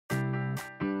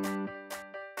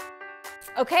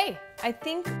Okay, I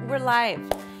think we're live.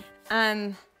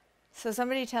 So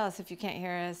somebody tell us if you can't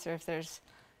hear us or if there's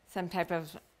some type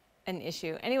of an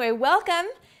issue. Anyway, welcome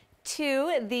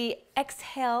to the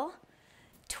Exhale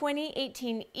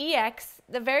 2018 EX,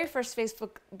 the very first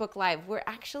Facebook Live. We're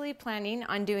actually planning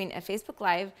on doing a Facebook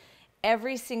Live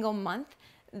every single month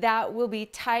that will be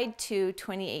tied to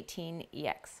 2018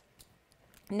 EX.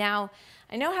 Now,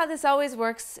 I know how this always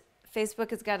works. Facebook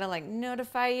has got to like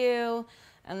notify you,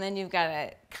 and then you've got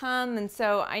to come. And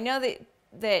so I know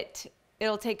that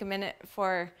it'll take a minute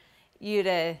for you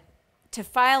to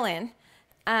file in,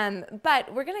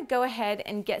 but we're going to go ahead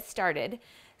and get started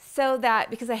so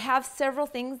that, because I have several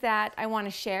things that I want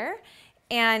to share.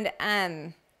 And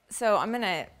so I'm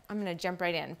going to jump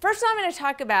right in. First, I'm going to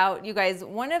talk about, you guys,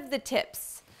 one of the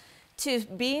tips to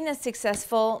being a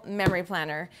successful memory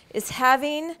planner is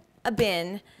having a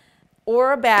bin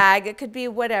or a bag. It could be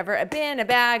whatever, a bin, a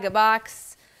bag, a box,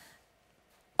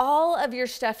 all of your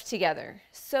stuff together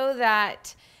so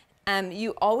that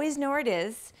you always know where it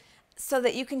is, so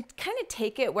that you can kind of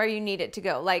take it where you need it to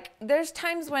go. Like there's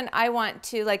times when I want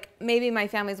to, like maybe my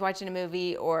family's watching a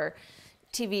movie or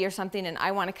TV or something, and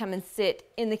I want to come and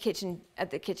sit in the kitchen at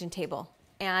the kitchen table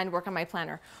and work on my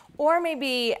planner. Or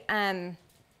maybe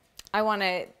I want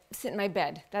to sit in my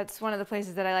bed. That's one of the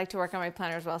places that I like to work on my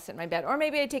planner as well, sit in my bed. Or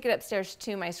maybe I take it upstairs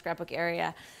to my scrapbook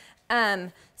area.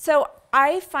 So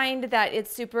I find that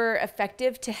it's super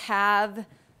effective to have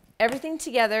everything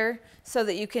together so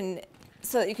that you can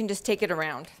just take it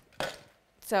around.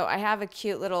 So I have a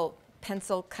cute little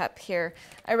pencil cup here.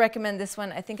 I recommend this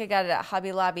one. I think I got it at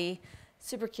Hobby Lobby.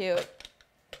 Super cute.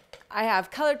 I have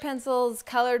colored pencils,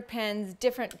 colored pens,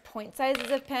 different point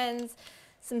sizes of pens,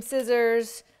 some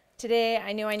scissors. Today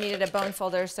I knew I needed a bone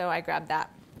folder, so I grabbed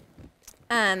that.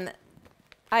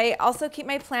 I also keep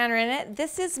my planner in it.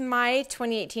 This is my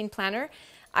 2018 planner.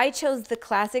 I chose the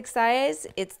classic size.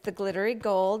 It's the glittery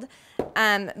gold.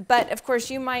 But of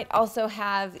course you might also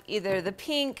have either the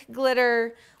pink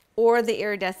glitter or the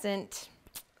iridescent.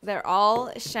 They're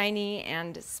all shiny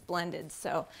and splendid.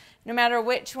 So no matter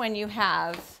which one you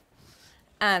have,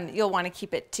 you'll want to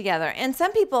keep it together. And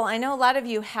some people, I know a lot of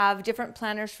you have different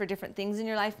planners for different things in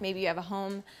your life. Maybe you have a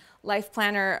home life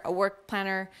planner, a work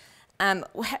planner.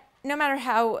 No matter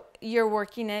how you're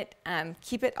working it,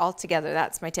 keep it all together.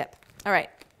 That's my tip. All right.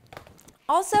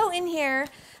 Also in here,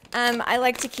 I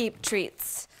like to keep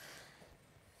treats.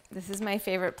 This is my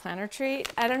favorite planner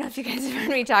treat. I don't know if you guys have heard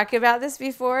me talk about this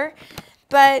before,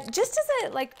 but just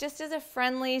as a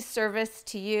friendly service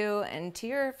to you and to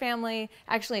your family.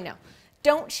 Actually, no.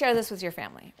 Don't share this with your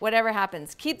family. Whatever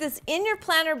happens, keep this in your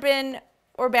planner bin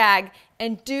or bag,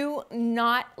 and do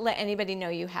not let anybody know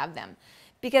you have them,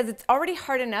 because it's already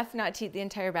hard enough not to eat the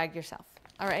entire bag yourself.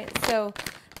 All right, so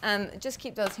just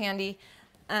keep those handy.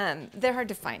 They're hard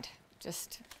to find,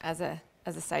 just as a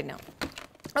side note.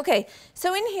 Okay,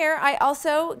 so in here I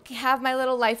also have my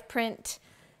little Life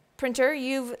printer.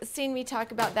 You've seen me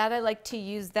talk about that. I like to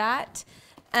use that.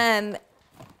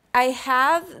 I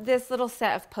have this little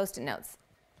set of Post-it notes,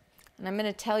 and I'm going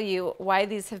to tell you why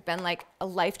these have been like a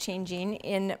life-changing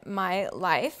in my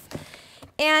life.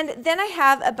 And then I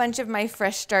have a bunch of my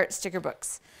Fresh Start sticker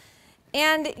books.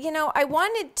 And, you know, I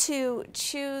wanted to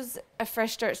choose a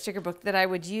Fresh Start sticker book that I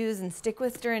would use and stick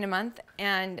with during a month.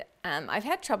 And I've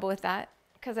had trouble with that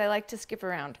because I like to skip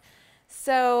around.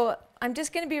 So I'm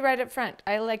just going to be right up front.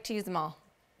 I like to use them all.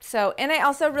 So, and I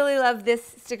also really love this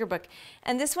sticker book.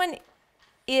 And this one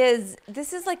is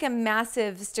like a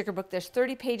massive sticker book. There's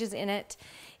 30 pages in it.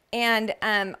 And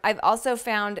I've also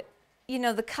found, you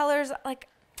know, the colors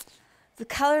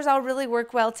all really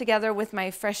work well together with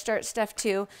my Fresh Start stuff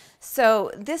too.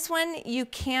 So this one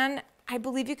I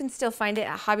believe you can still find it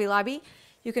at Hobby Lobby.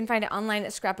 You can find it online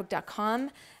at scrapbook.com.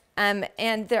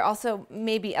 And there also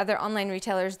may be other online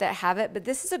retailers that have it, but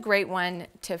this is a great one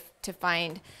to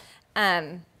find.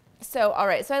 So, all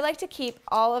right, so I like to keep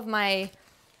all of my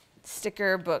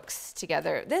sticker books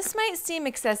together. This might seem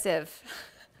excessive,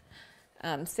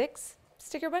 6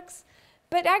 sticker books,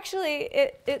 but actually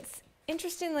it's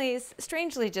interestingly,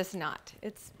 strangely just not.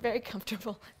 It's very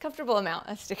comfortable amount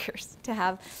of stickers to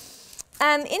have.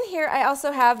 In here, I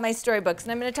also have my storybooks,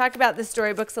 and I'm going to talk about the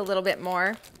storybooks a little bit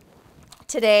more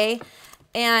today.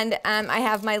 And I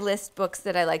have my list books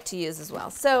that I like to use as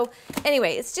well. So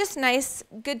anyway, it's just nice,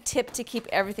 good tip to keep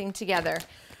everything together.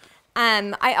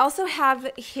 I also have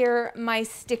here my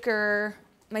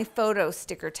photo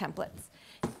sticker templates.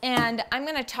 And I'm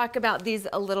going to talk about these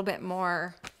a little bit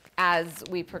more as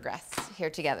we progress here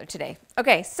together today.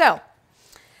 Okay, so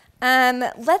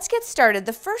let's get started.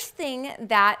 The first thing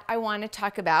that I want to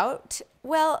talk about,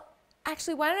 well,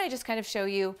 actually, why don't I just kind of show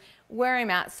you where I'm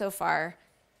at so far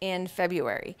in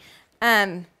February.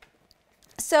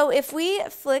 So if we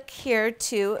flick here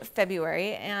to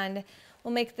February, and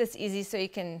we'll make this easy so you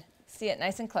can see it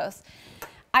nice and close.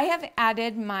 I have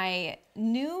added my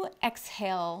new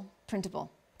Exhale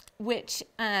printable, which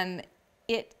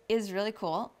it is really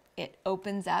cool. It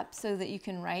opens up so that you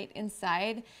can write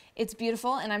inside. It's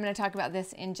beautiful, and I'm going to talk about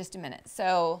this in just a minute.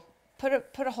 So put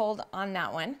a hold on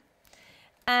that one.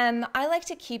 I like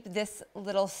to keep this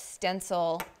little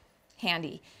stencil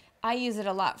handy. I use it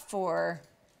a lot for,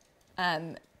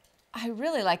 I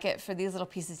really like it for these little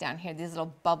pieces down here, these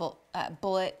little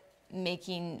bullet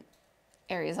making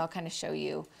areas. I'll kind of show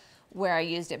you where I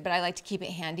used it, but I like to keep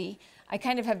it handy. I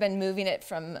kind of have been moving it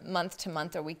from month to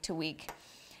month or week to week.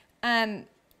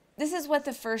 This is what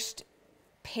the first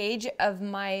page of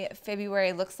my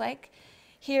February looks like.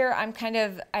 Here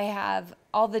I have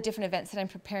all the different events that I'm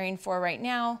preparing for right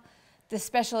now, the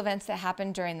special events that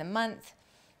happen during the month,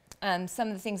 some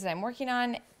of the things that I'm working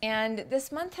on, and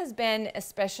this month has been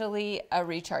especially a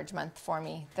recharge month for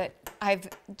me that I've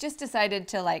just decided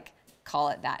to like call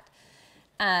it that.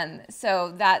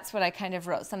 So that's what I kind of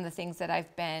wrote, some of the things that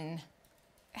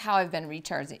how I've been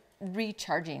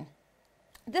recharging.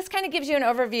 This kind of gives you an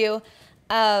overview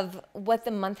of what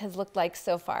the month has looked like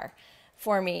so far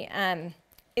for me.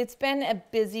 It's been a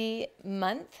busy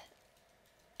month,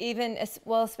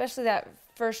 especially that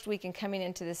first week, and coming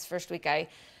into this first week, I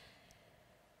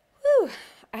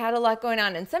had a lot going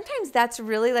on. And sometimes that's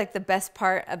really like the best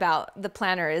part about the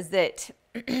planner is that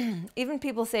even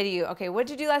people say to you, okay, what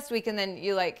did you do last week? And then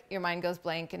your mind goes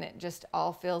blank and it just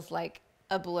all feels like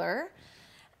a blur.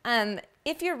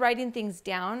 If you're writing things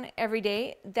down every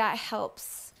day, that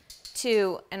helps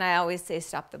too. And I always say,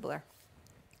 stop the blur.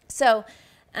 So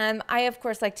I, of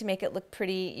course, like to make it look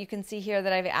pretty. You can see here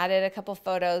that I've added a couple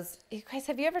photos. You guys,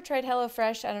 have you ever tried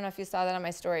HelloFresh? I don't know if you saw that on my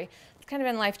story. It's kind of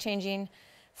been life-changing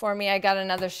for me. I got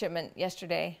another shipment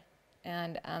yesterday,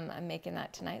 and I'm making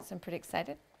that tonight, so I'm pretty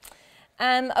excited.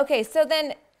 Okay, so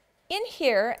then in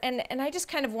here, and I just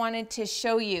kind of wanted to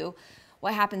show you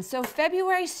what happened. So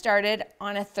February started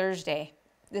on a Thursday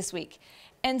this week.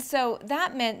 And so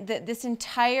that meant that this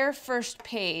entire first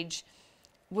page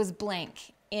was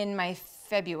blank in my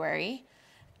February.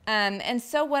 And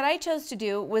so what I chose to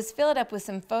do was fill it up with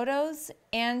some photos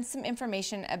and some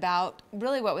information about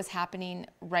really what was happening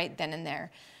right then and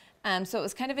there. So it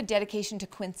was kind of a dedication to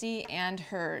Quincy and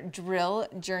her drill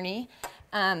journey,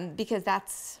 because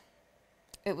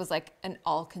it was like an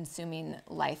all-consuming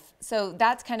life. So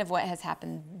that's kind of what has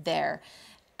happened there.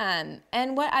 And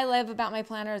what I love about my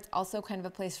planner is also kind of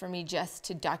a place for me just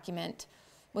to document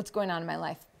what's going on in my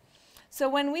life. So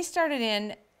when we started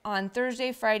in on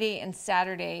Thursday, Friday, and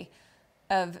Saturday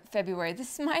of February,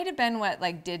 this might have been what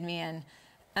like did me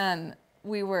in.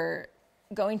 We were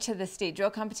going to the state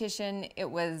drill competition. It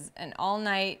was an all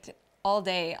night, all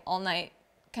day, all night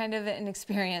kind of an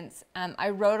experience.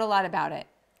 I wrote a lot about it,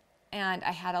 and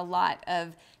I had a lot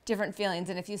of different feelings.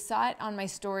 And if you saw it on my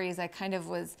stories, I kind of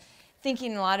was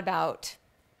thinking a lot about,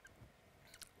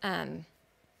 I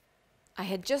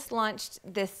had just launched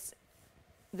this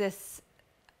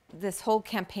whole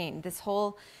campaign, this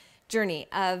whole journey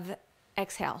of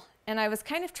Exhale. And I was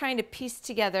kind of trying to piece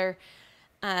together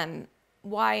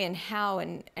why and how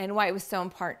and why it was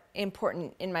so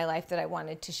important in my life that I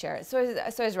wanted to share it. So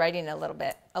I was writing a lot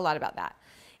about that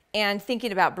and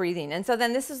thinking about breathing. And so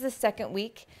then this is the second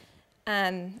week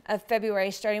of February,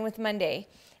 starting with Monday.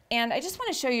 And I just want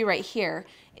to show you right here,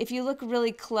 if you look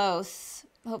really close,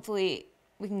 hopefully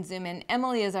we can zoom in.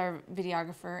 Emily is our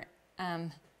videographer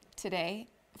today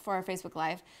for our Facebook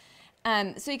Live.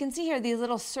 So you can see here, these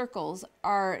little circles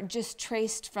are just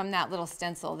traced from that little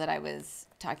stencil that I was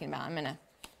talking about.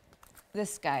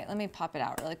 This guy, let me pop it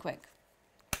out really quick.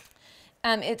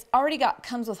 It's already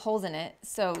comes with holes in it,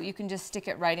 so you can just stick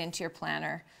it right into your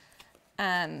planner.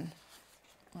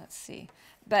 Let's see.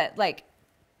 But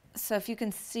so if you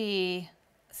can see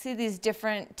these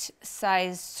different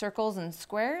size circles and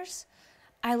squares,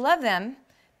 I love them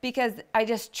because I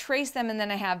just trace them and then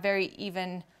I have very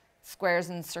even squares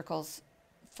and circles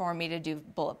for me to do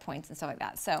bullet points and stuff like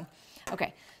that. So,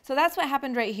 okay, so that's what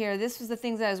happened right here. This was the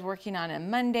things that I was working on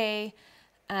Monday.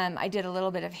 I did a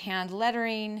little bit of hand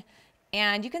lettering,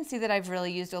 and you can see that I've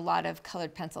really used a lot of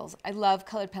colored pencils. I love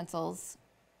colored pencils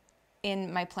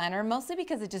in my planner, mostly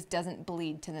because it just doesn't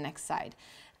bleed to the next side.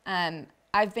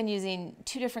 I've been using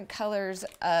 2 different colors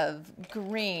of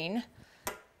green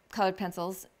colored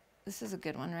pencils. This is a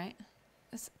good one, right?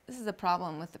 This is a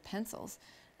problem with the pencils.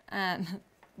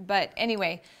 But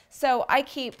anyway, so I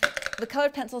keep the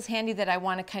colored pencils handy that I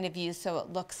want to kind of use so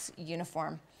it looks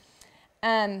uniform.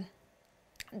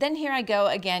 Then here I go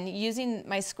again using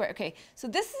my square. Okay, so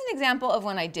this is an example of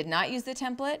when I did not use the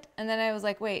template, and then I was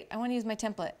like, wait, I want to use my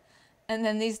template. And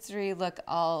then these three look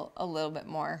all a little bit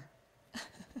more,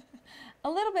 a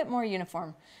little bit more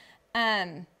uniform.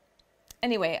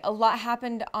 Anyway, a lot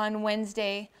happened on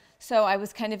Wednesday, so I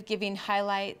was kind of giving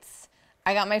highlights.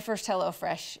 I got my first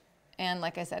HelloFresh, and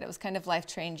like I said, it was kind of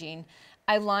life-changing.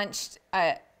 I launched,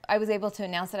 I was able to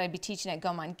announce that I'd be teaching at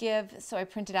Gaumont Give, so I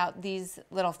printed out these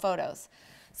little photos.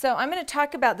 So I'm going to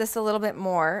talk about this a little bit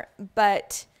more,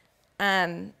 but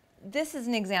this is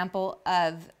an example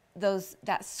of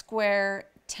that square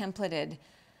templated.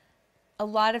 A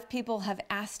lot of people have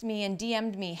asked me and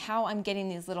DM'd me how I'm getting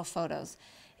these little photos.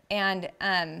 And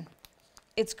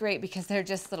it's great because they're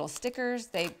just little stickers.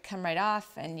 They come right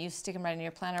off and you stick them right in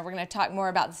your planner. We're going to talk more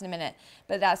about this in a minute,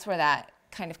 but that's where that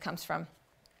kind of comes from.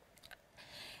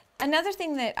 Another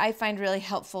thing that I find really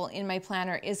helpful in my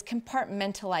planner is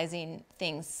compartmentalizing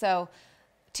things. So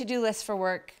to-do lists for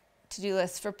work, to-do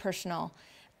lists for personal.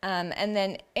 And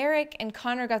then Eric and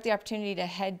Connor got the opportunity to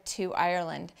head to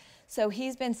Ireland. So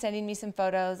he's been sending me some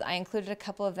photos. I included a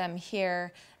couple of them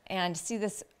here. And see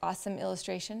this awesome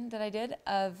illustration that I did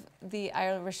of the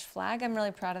Irish flag? I'm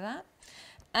really proud of that.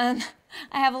 I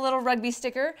have a little rugby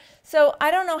sticker. So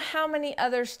I don't know how many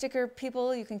other sticker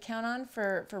people you can count on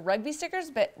for rugby stickers,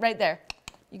 but right there,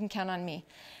 you can count on me.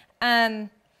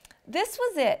 This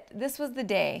was it. This was the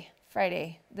day,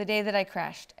 Friday, the day that I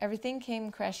crashed. Everything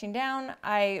came crashing down.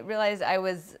 I realized I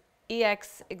was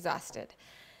exhausted.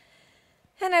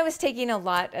 And I was taking a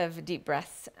lot of deep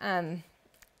breaths. And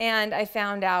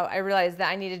I realized that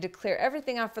I needed to clear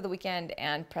everything off for the weekend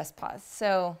and press pause.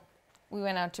 So we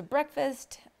went out to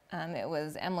breakfast. It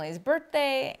was Emily's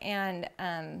birthday, and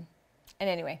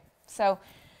anyway, so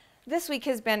this week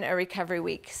has been a recovery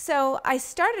week. So I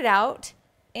started out,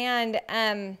 and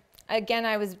again,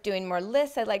 I was doing more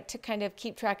lists. I like to kind of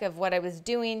keep track of what I was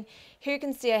doing. Here you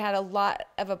can see I had a lot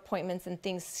of appointments and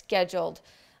things scheduled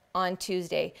on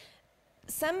Tuesday.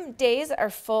 Some days are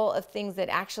full of things that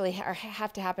actually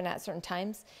have to happen at certain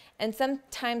times, and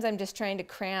sometimes I'm just trying to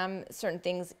cram certain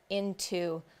things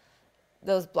into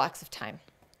those blocks of time.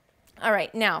 All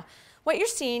right, now what you're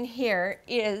seeing here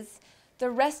is the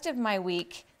rest of my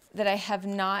week that I have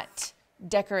not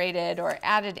decorated or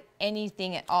added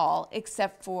anything at all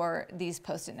except for these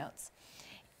Post-it notes.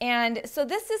 And so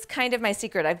this is kind of my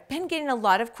secret. I've been getting a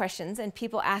lot of questions and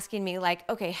people asking me like,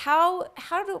 okay,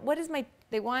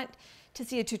 they want to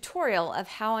see a tutorial of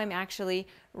how I'm actually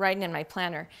writing in my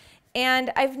planner. And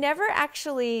I've never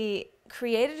actually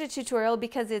created a tutorial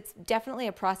because it's definitely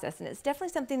a process, and it's definitely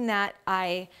something that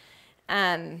I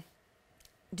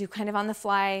do kind of on the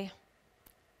fly.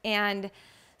 And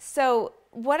so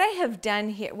what I have done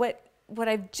here, what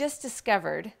I've just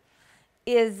discovered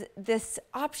is this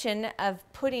option of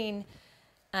putting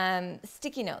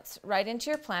sticky notes right into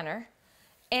your planner,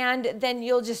 and then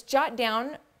you'll just jot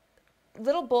down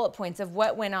little bullet points of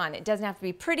what went on. It doesn't have to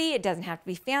be pretty, it doesn't have to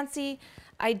be fancy.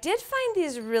 I did find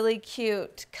these really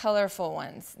cute, colorful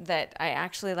ones that I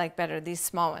actually like better, these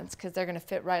small ones, because they're going to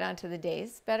fit right onto the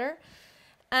days better.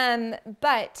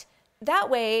 But that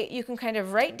way you can kind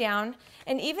of write down,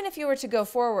 and even if you were to go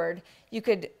forward, you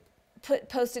could put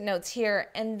Post-it notes here,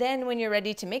 and then when you're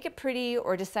ready to make it pretty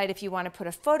or decide if you want to put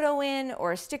a photo in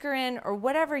or a sticker in or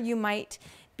whatever you might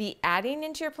be adding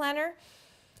into your planner,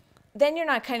 then you're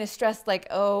not kind of stressed like,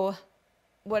 oh,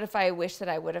 what if I wish that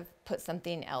I would have put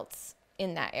something else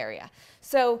in that area.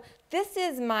 So this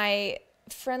is my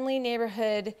friendly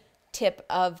neighborhood tip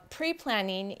of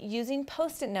pre-planning using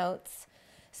Post-it notes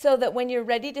so that when you're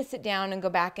ready to sit down and go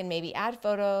back and maybe add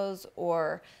photos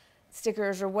or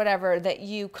stickers or whatever, that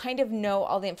you kind of know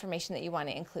all the information that you want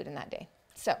to include in that day.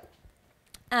 So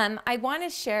I want to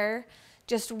share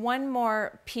just one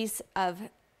more piece of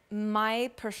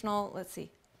my personal, let's see.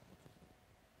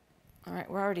 All right,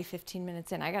 we're already 15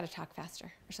 minutes in. I got to talk faster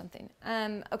or something.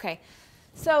 Okay,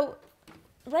 so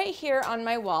right here on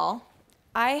my wall,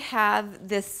 I have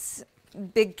this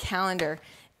big calendar.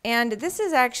 And this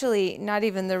is actually not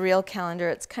even the real calendar.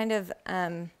 It's kind of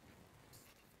a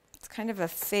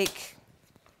fake,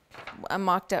 a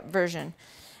mocked up version.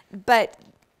 But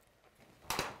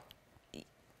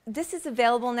this is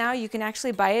available now. You can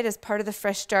actually buy it as part of the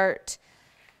Fresh Start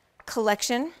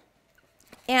collection.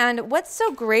 And what's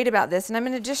so great about this, and I'm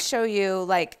going to just show you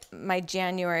like my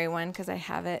January one because I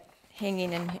have it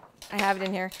hanging in, I have it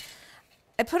in here.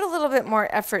 I put a little bit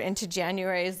more effort into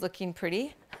January's looking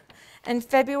pretty. And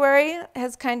February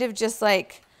has kind of just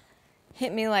like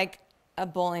hit me like a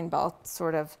bowling ball,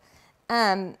 sort of.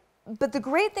 But the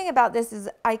great thing about this is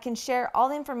I can share all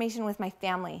the information with my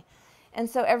family. And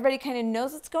so everybody kind of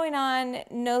knows what's going on,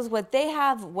 knows what they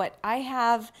have, what I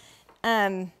have,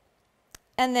 and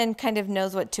then kind of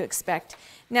knows what to expect.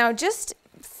 Now, just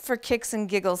for kicks and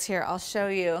giggles here, I'll show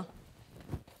you.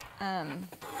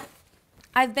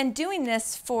 I've been doing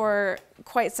this for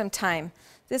quite some time.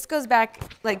 This goes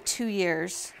back like 2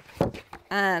 years.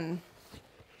 And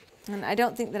I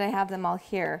don't think that I have them all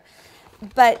here.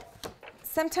 But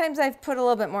sometimes I've put a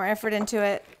little bit more effort into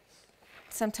it.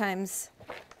 Sometimes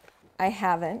I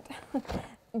haven't.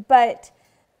 But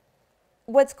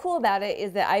what's cool about it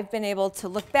is that I've been able to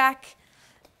look back,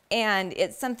 and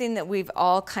it's something that we've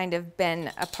all kind of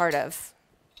been a part of.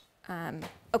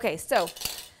 Okay, so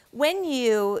when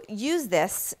you use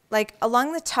this, like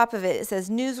along the top of it, it says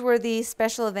newsworthy,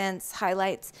 special events,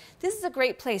 highlights. This is a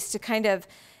great place to kind of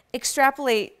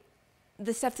extrapolate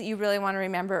the stuff that you really want to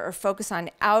remember or focus on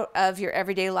out of your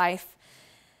everyday life.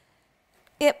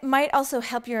 It might also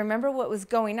help you remember what was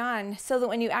going on so that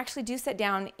when you actually do sit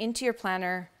down into your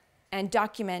planner and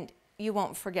document, you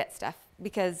won't forget stuff,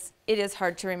 because it is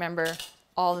hard to remember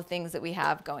all the things that we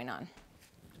have going on.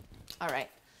 All right,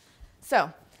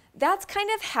 so that's kind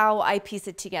of how I piece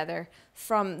it together,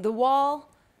 from the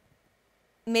wall,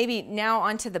 maybe now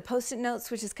onto the Post-it notes,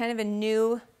 which is kind of a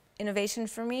new innovation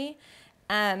for me.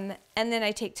 And then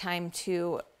I take time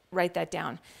to write that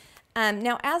down.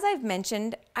 Now, as I've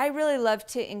mentioned, I really love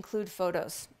to include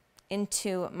photos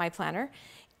into my planner.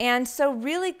 And so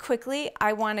really quickly,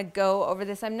 I want to go over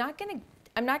this. I'm not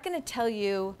gonna tell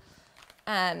you,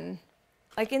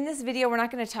 like in this video, we're not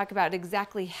gonna talk about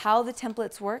exactly how the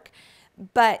templates work.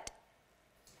 But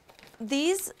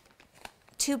these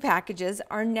 2 packages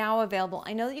are now available.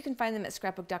 I know that you can find them at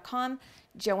scrapbook.com,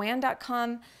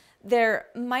 joanne.com.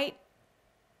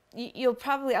 You'll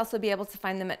probably also be able to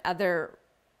find them at other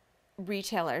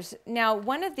retailers. Now,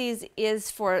 one of these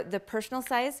is for the personal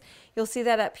size. You'll see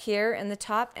that up here in the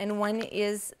top, and one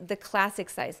is the classic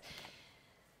size.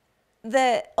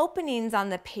 The openings on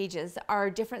the pages are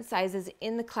different sizes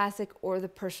in the classic or the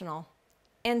personal.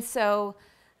 And so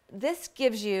this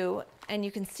gives you, and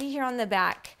you can see here on the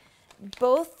back,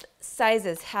 both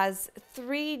sizes has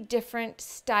 3 different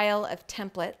style of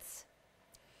templates.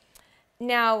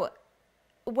 Now,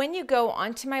 when you go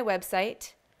onto my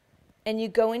website and you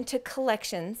go into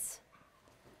collections,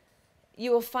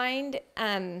 you will find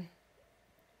it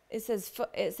says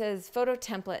photo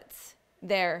templates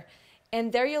there,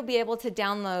 and there you'll be able to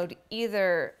download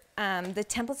either the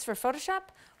templates for Photoshop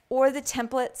or the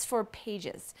templates for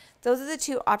Pages. Those are the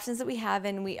 2 options that we have,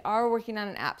 and we are working on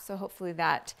an app, so hopefully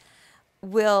that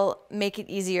will make it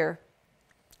easier.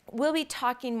 We'll be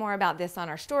talking more about this on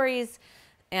our stories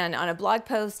and on a blog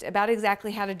post about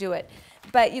exactly how to do it.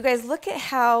 But you guys, look at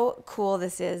how cool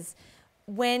this is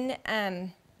when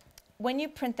you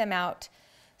print them out.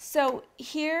 So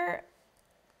here,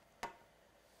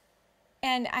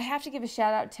 and I have to give a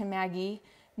shout out to Maggie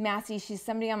Massey. She's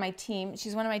somebody on my team.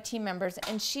 She's one of my team members,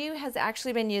 and she has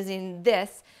actually been using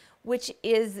this, which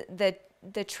is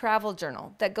the travel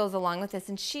journal that goes along with this.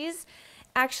 And she's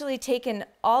actually taken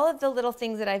all of the little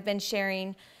things that I've been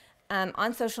sharing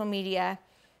on social media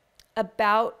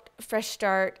about Fresh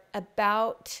Start,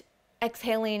 about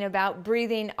exhaling, about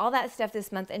breathing, all that stuff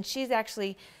this month, and she's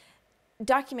actually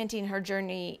documenting her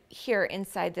journey here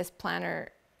inside this planner.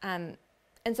 And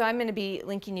so I'm going to be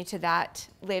linking you to that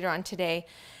later on today.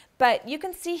 But you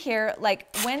can see here,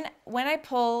 like when I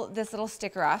pull this little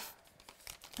sticker off,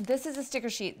 this is a sticker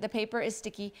sheet. The paper is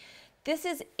sticky. This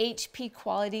is HP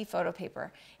quality photo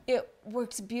paper. It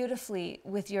works beautifully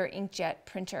with your inkjet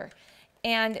printer.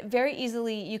 And very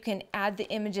easily you can add the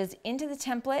images into the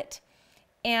template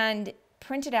and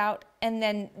print it out. And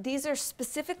then these are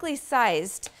specifically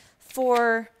sized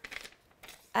for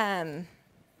the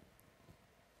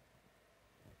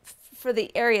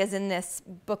areas in this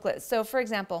booklet. So for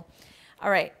example,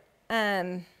 all right,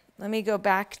 let me go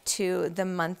back to the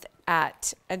month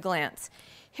at a glance.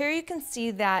 Here you can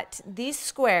see that these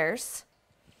squares,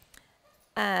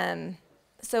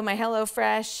 so my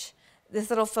HelloFresh, this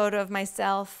little photo of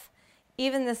myself,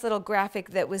 even this little graphic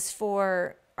that was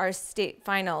for our state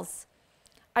finals,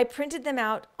 I printed them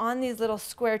out on these little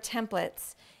square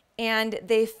templates, and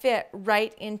they fit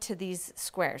right into these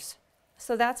squares.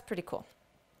 So that's pretty cool.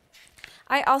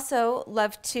 I also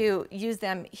love to use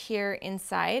them here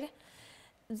inside.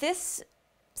 This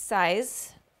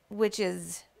size, which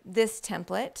is this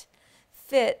template,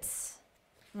 fits,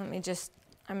 I'm going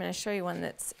to show you one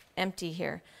that's empty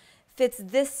here, fits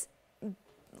this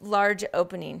large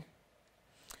opening.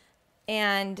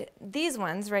 And these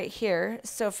ones right here,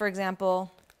 so for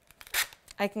example,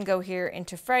 I can go here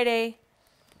into Friday,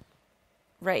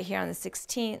 right here on the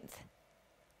 16th,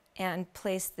 and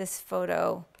place this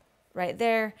photo right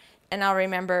there. And I'll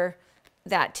remember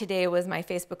that today was my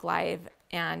Facebook Live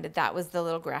and that was the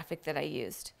little graphic that I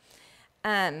used.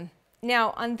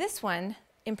 Now on this one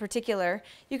in particular,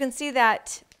 you can see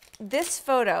that this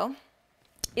photo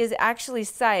is actually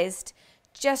sized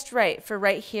just right for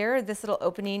right here, this little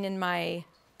opening in my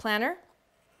planner.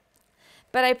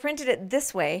 But I printed it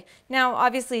this way. Now,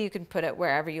 obviously you can put it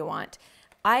wherever you want.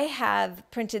 I have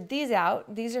printed these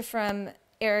out. These are from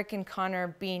Eric and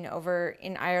Connor being over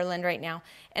in Ireland right now.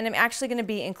 And I'm actually gonna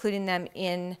be including them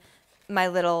in my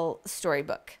little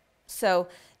storybook. So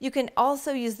you can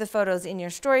also use the photos in your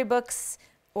storybooks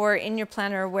or in your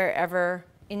planner, wherever,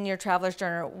 in your traveler's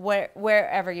journal,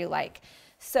 wherever you like.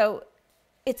 So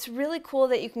it's really cool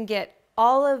that you can get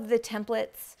all of the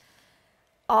templates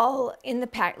all in the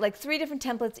pack, like 3 different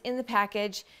templates in the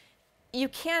package. You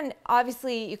can,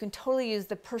 obviously, you can totally use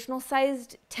the personal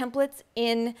sized templates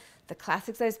in the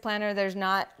classic size planner. There's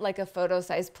not like a photo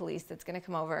size police that's gonna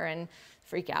come over and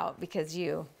freak out because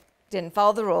you didn't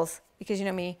follow the rules, because you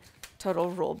know me, total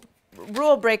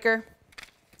rule breaker.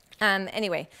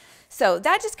 Anyway, so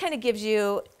that just kind of gives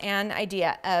you an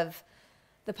idea of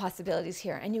the possibilities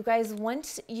here. And you guys,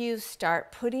 once you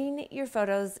start putting your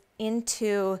photos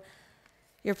into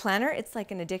your planner, it's like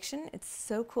an addiction. It's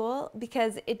so cool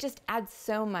because it just adds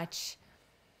so much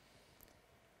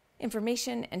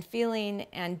information and feeling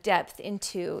and depth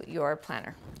into your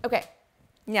planner. Okay,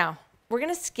 now we're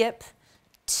gonna skip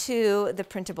to the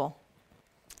printable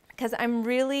because I'm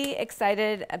really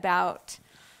excited about,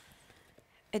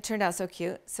 it turned out so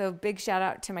cute. So big shout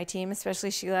out to my team,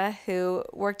 especially Sheila, who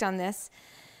worked on this.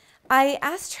 I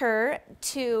asked her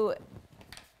to,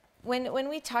 when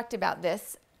we talked about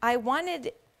this, I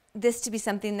wanted this to be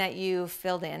something that you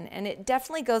filled in, and it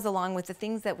definitely goes along with the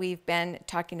things that we've been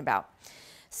talking about.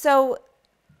 So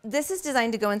this is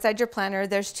designed to go inside your planner.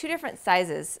 There's 2 different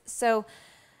sizes. So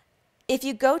if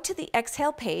you go to the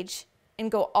Exhale page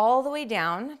and go all the way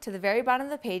down to the very bottom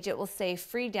of the page, it will say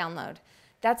free download.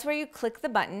 That's where you click the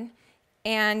button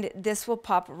and this will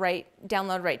pop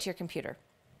download right to your computer.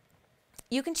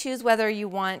 You can choose whether you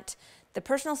want the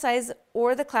personal size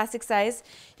or the classic size.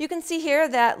 You can see here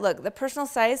that, look, the personal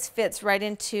size fits right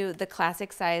into the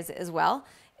classic size as well.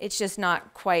 It's just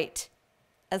not quite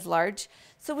as large.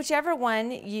 So whichever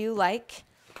one you like,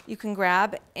 you can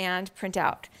grab and print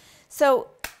out. So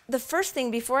the first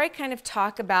thing, before I kind of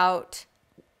talk about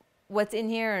what's in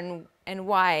here and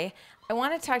why, I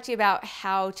want to talk to you about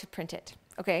how to print it,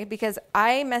 okay? Because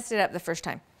I messed it up the first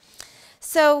time.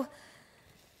 So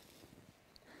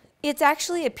it's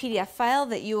actually a PDF file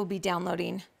that you will be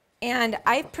downloading. And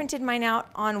I printed mine out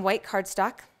on white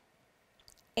cardstock.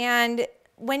 And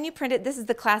when you print it, this is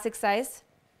the classic size.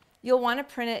 You'll want to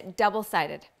print it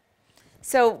double-sided.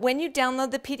 So when you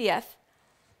download the PDF,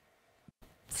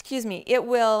 excuse me, it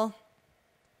will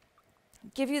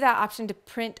give you that option to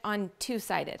print on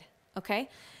 2-sided, okay?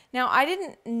 Now, I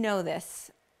didn't know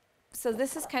this, so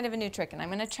this is kind of a new trick, and I'm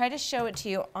going to try to show it to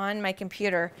you on my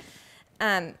computer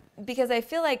because I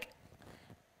feel like,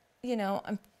 you know,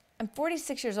 I'm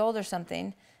 46 years old or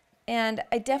something, and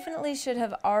I definitely should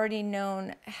have already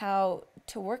known how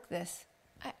to work this.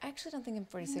 I actually don't think I'm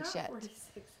 46 yet.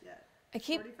 46 yet.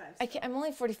 I'm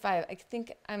only 45. I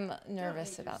think I'm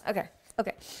nervous about it.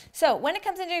 Okay. So when it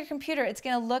comes into your computer, it's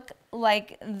going to look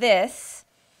like this.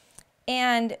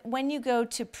 And when you go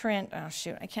to print, oh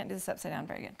shoot, I can't do this upside down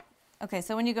very good. Okay,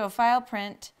 so when you go File,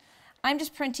 Print, I'm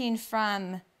just printing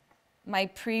from my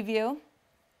preview.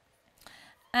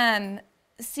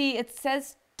 See, it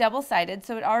says double-sided,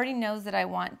 so it already knows that I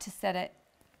want to set it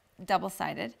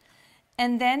double-sided.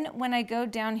 And then when I go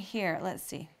down here, let's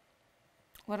see,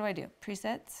 what do I do?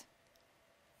 Presets,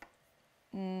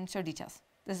 show details.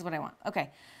 This is what I want. Okay,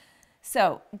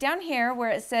 so down here where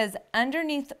it says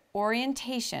underneath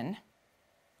orientation,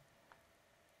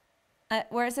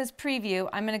 where it says preview,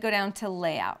 I'm going to go down to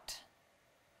layout.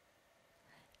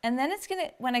 And then it's going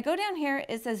to, when I go down here,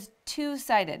 it says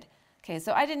 2-sided. Okay,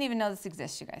 so I didn't even know this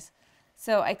exists, you guys.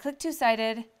 So I click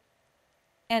 2-sided,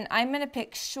 and I'm going to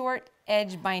pick short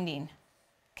edge binding.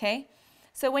 Okay,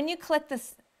 so when you click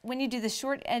this, when you do the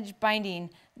short edge binding,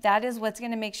 that is what's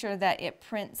going to make sure that it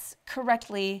prints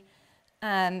correctly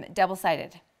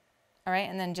double-sided. All right,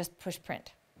 and then just push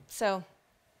print. So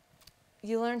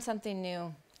you learn something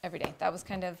new every day. That was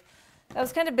kind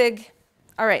of big.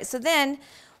 All right, so then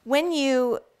when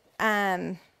you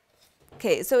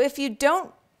okay, so if you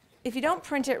don't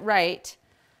print it right,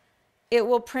 it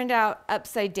will print out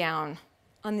upside down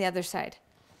on the other side.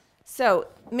 So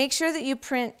make sure that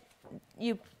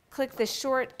you click the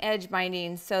short edge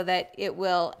binding so that it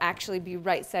will actually be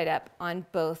right side up on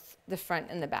both the front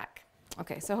and the back.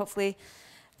 Okay, so hopefully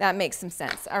that makes some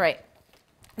sense. All right,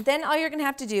 then all you're gonna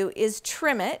have to do is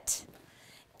trim it,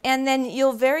 and then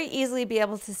you'll very easily be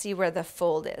able to see where the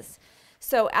fold is.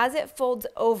 So as it folds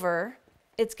over,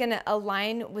 it's gonna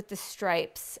align with the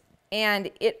stripes,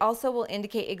 and it also will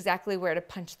indicate exactly where to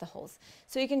punch the holes.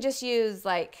 So you can just use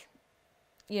like,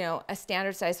 you know, a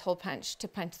standard size hole punch to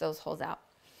punch those holes out.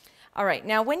 All right,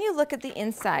 now when you look at the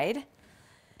inside,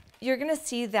 you're gonna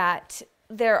see that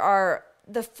there are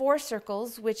the 4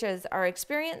 circles, which is our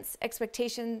experience,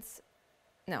 expectations,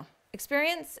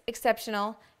 experience,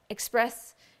 exceptional,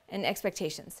 express, and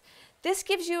expectations. This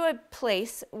gives you a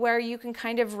place where you can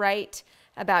kind of write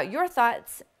about your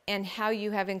thoughts and how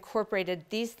you have incorporated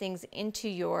these things into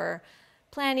your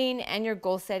planning and your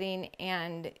goal setting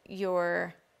and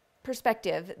your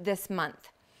perspective this month.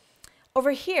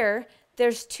 Over here,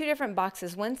 there's 2 different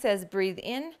boxes. One says breathe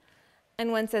in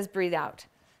and one says breathe out.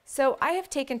 So I have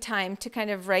taken time to kind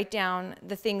of write down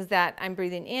the things that I'm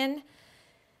breathing in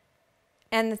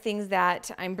and the things that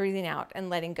I'm breathing out and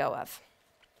letting go of.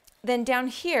 Then down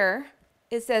here,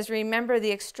 it says remember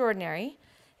the extraordinary.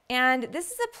 And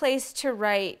this is a place to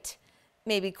write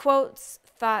maybe quotes,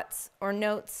 thoughts, or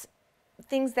notes,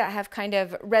 things that have kind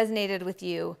of resonated with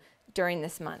you during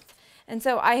this month. And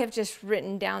so I have just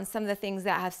written down some of the things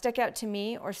that have stuck out to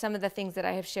me or some of the things that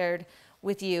I have shared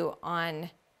with you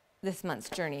on this month's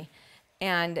journey.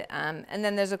 And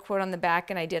then there's a quote on the back,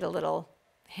 and I did a little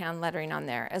hand lettering on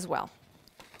there as well.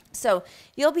 So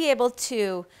you'll be able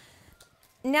to,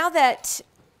 now that,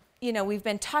 you know, we've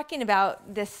been talking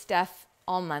about this stuff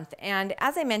all month, and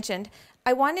as I mentioned,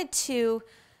 I wanted to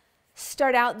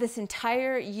start out this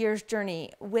entire year's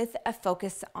journey with a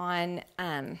focus on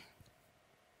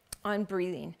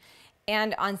breathing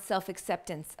and on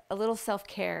self-acceptance, a little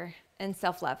self-care and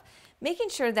self-love, making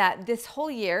sure that this whole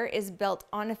year is built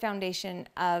on a foundation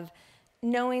of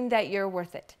knowing that you're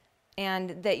worth it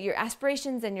and that your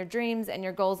aspirations and your dreams and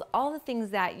your goals, all the things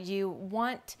that you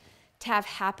want to have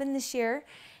happen this year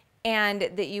and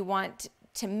that you want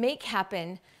to make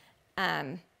happen,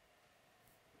 that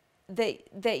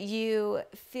you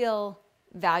feel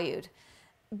valued.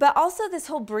 But also this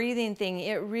whole breathing thing,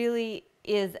 it really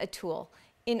is a tool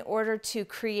in order to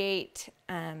create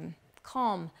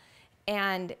calm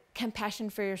and compassion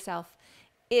for yourself.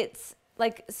 It's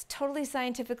totally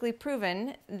scientifically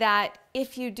proven that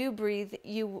if you do breathe,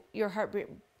 your heart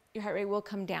rate will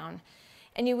come down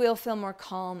and you will feel more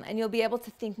calm and you'll be able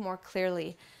to think more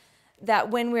clearly.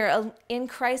 That when we're in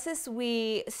crisis,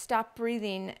 we stop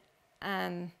breathing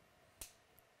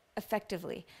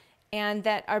effectively, and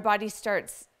that our body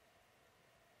starts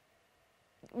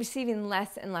receiving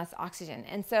less and less oxygen.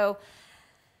 And so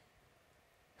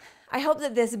I hope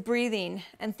that this breathing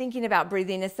and thinking about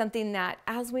breathing is something that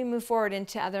as we move forward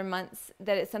into other months,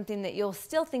 that it's something that you'll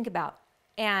still think about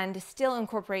and still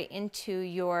incorporate into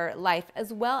your life,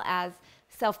 as well as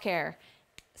self-care,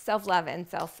 self-love, and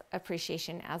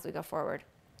self-appreciation as we go forward.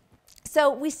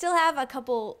 So we still have a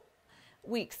couple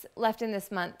weeks left in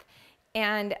this month,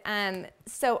 and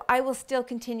so I will still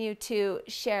continue to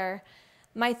share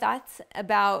my thoughts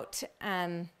about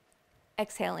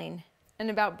exhaling and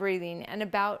about breathing and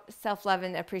about self-love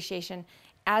and appreciation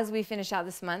as we finish out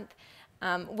this month.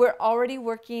 We're already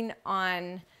working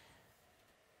on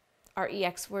our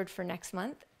EX word for next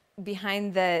month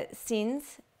behind the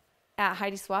scenes at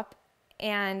Heidi Swapp,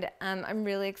 and I'm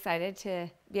really excited to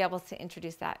be able to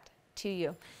introduce that to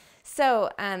you. So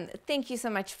thank you so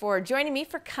much for joining me,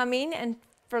 for coming and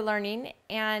for learning,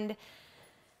 and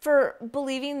for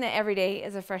believing that every day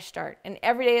is a fresh start and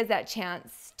every day is that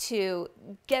chance to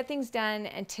get things done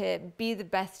and to be the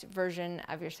best version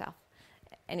of yourself.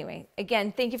 Anyway,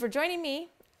 again, thank you for joining me,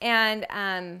 and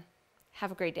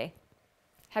have a great day.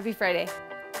 Happy Friday.